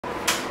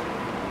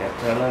That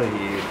fella,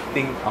 he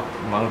think of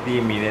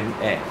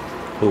multi-millionaire.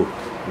 Who?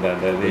 The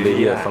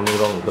lady has something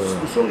wrong with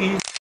her. So easy.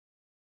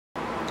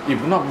 If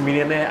not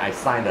millionaire, I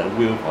sign the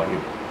will for him.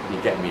 He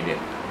get million.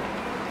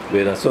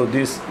 Wait, so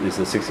this is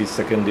a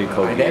 62nd day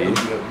Corgi. Then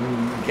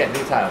get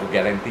this type of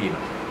guarantee.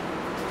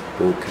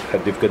 Who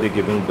had difficulty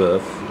giving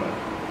birth.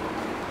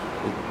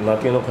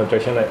 Nothing, no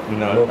contraction, right?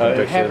 No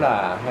contraction.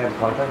 Have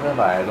contraction,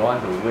 but I don't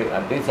want to wait.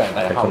 This is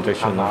like how to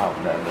come out.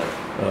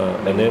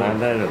 And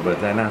then the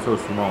vagina so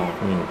small.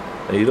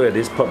 And you look at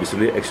this pup, it's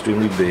really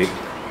extremely big.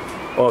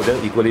 All of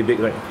them equally big,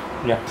 right?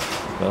 Yeah.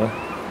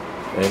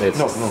 And it's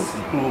no,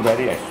 two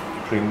very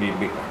extremely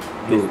big.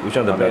 Which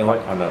one? The black and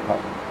white? On the top.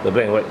 The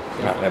black and white?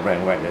 Yeah, the black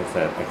and white. That's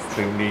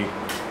extremely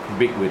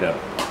big with a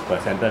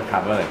placenta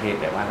cover the head.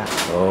 That one.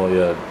 Oh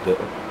yeah,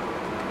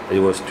 it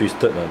was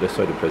twisted. That's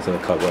why the placenta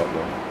cover up.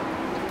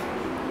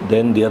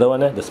 Then the other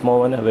one, the small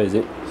one, where is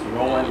it?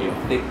 Small one, you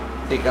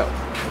take out.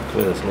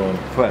 Where's the small one?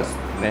 First,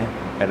 then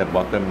at the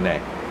bottom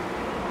there.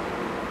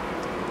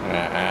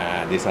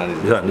 This one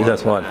is this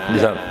small one.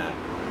 This one.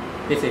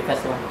 This is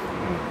first one.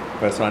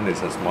 First one is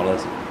the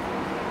smallest.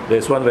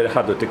 There's one very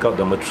hard to take out,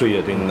 number 3,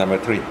 I think. Number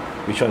 3.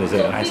 Which one is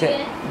that? I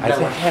said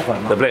have or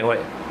not. The black and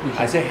white.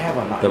 I said have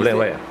or not. The black and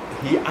white.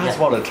 He asked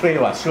for the tray,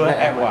 sure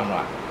have one.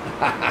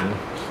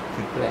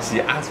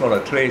 She asked for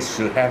the tray,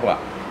 should have one.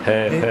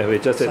 Have. We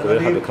just said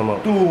very hard to come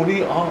out. Two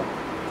only, all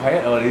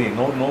quiet already.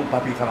 No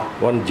puppy come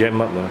out. One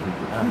jam up. He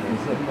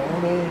said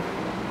no.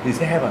 He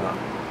said have or not.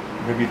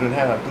 Maybe don't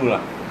have two.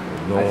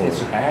 No. I said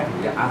should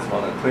have. He asked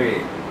for the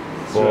tray.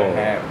 Should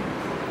have.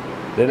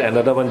 Then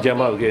another one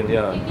jam out again,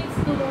 yeah.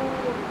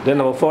 Then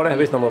number 4,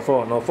 where's number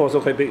 4? Number 4 so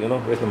quite big, you know.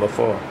 Where's number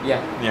 4?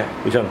 Yeah.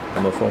 Which one?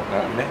 Number 4.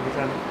 Which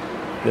one?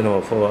 Then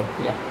number 4.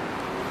 Yeah.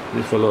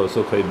 This fellow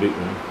also quite big.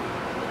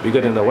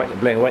 Bigger than the white,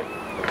 black and white.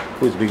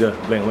 Who's bigger?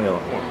 Black and white or?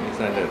 This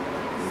one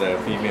the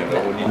female, the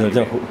only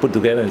female. No, put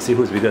together and see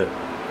who's bigger.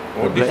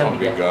 Oh, this one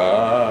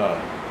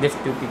bigger. This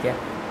two bigger.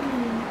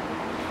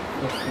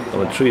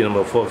 Number 3,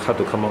 number 4 hard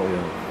to come out.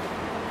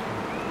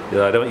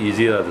 Yeah, that one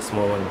easy, the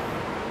small one.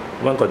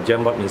 One got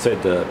jammed up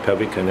inside the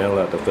pelvic canal,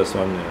 the first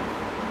one. Yeah.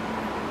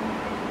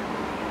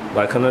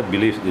 But I cannot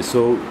believe it's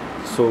so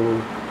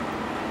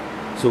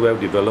well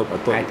developed. I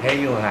thought. I tell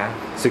you,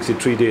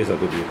 63 days I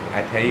could be.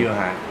 I tell you,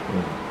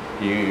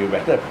 you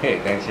better pay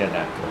attention.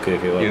 Okay.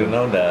 You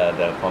know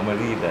the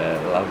formerly the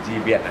lousy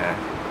beard,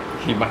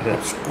 he might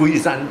have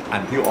squeezed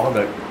until all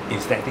the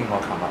intestine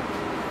all come out.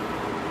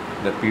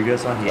 The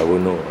previous one, I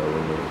won't know.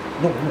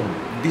 No,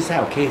 this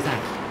type of case,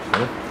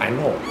 I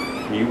know.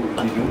 You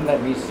don't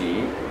let me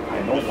see.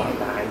 I know one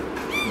time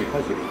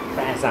because you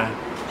press,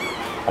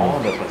 all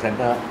the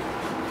placenta,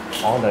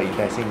 all the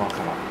intestine all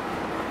come out.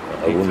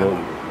 I won't know.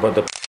 But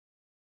the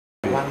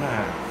one,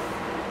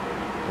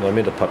 no, I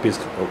mean the puppies,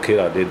 okay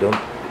lah. They don't.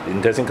 The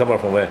intestine come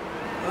out from where?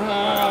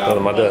 From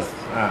the mother.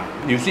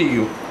 You see,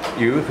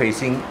 you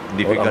facing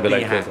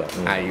difficulty.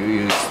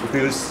 You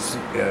feel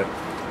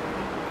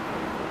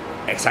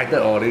excited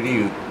already.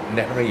 You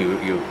definitely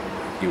you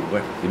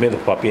work. You mean the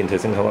puppy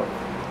intestine come out?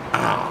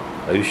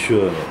 Are you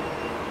sure?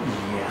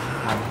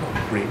 Yeah, I'm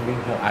not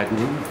blaming her. I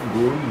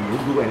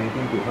don't do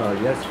anything to her.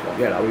 Just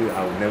forget.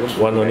 I'll never.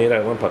 One only,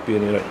 right? One puppy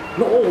only, right?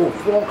 No,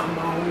 4 come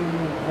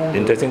out.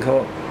 Intestine come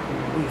out.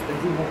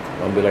 Intestine come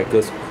out.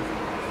 Umbilicus.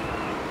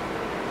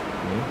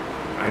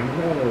 I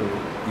know.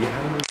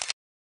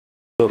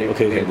 So,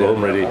 okay, go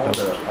home already.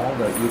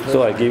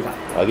 So I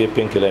give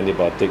painkiller,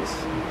 antibiotics,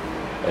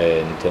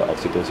 and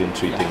oxytocin,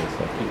 3 things.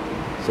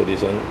 So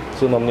this one.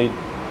 So normally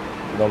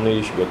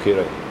you should be okay,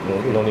 right?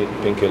 No need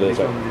painkillers,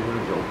 right?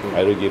 I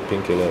already give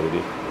painkiller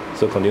already.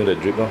 So continue the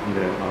drip,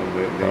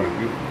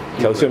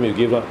 calcium you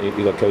give,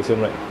 you got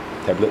calcium, right?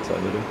 Tablets or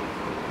anything?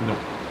 No.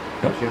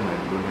 Calcium I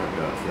don't have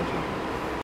the calcium.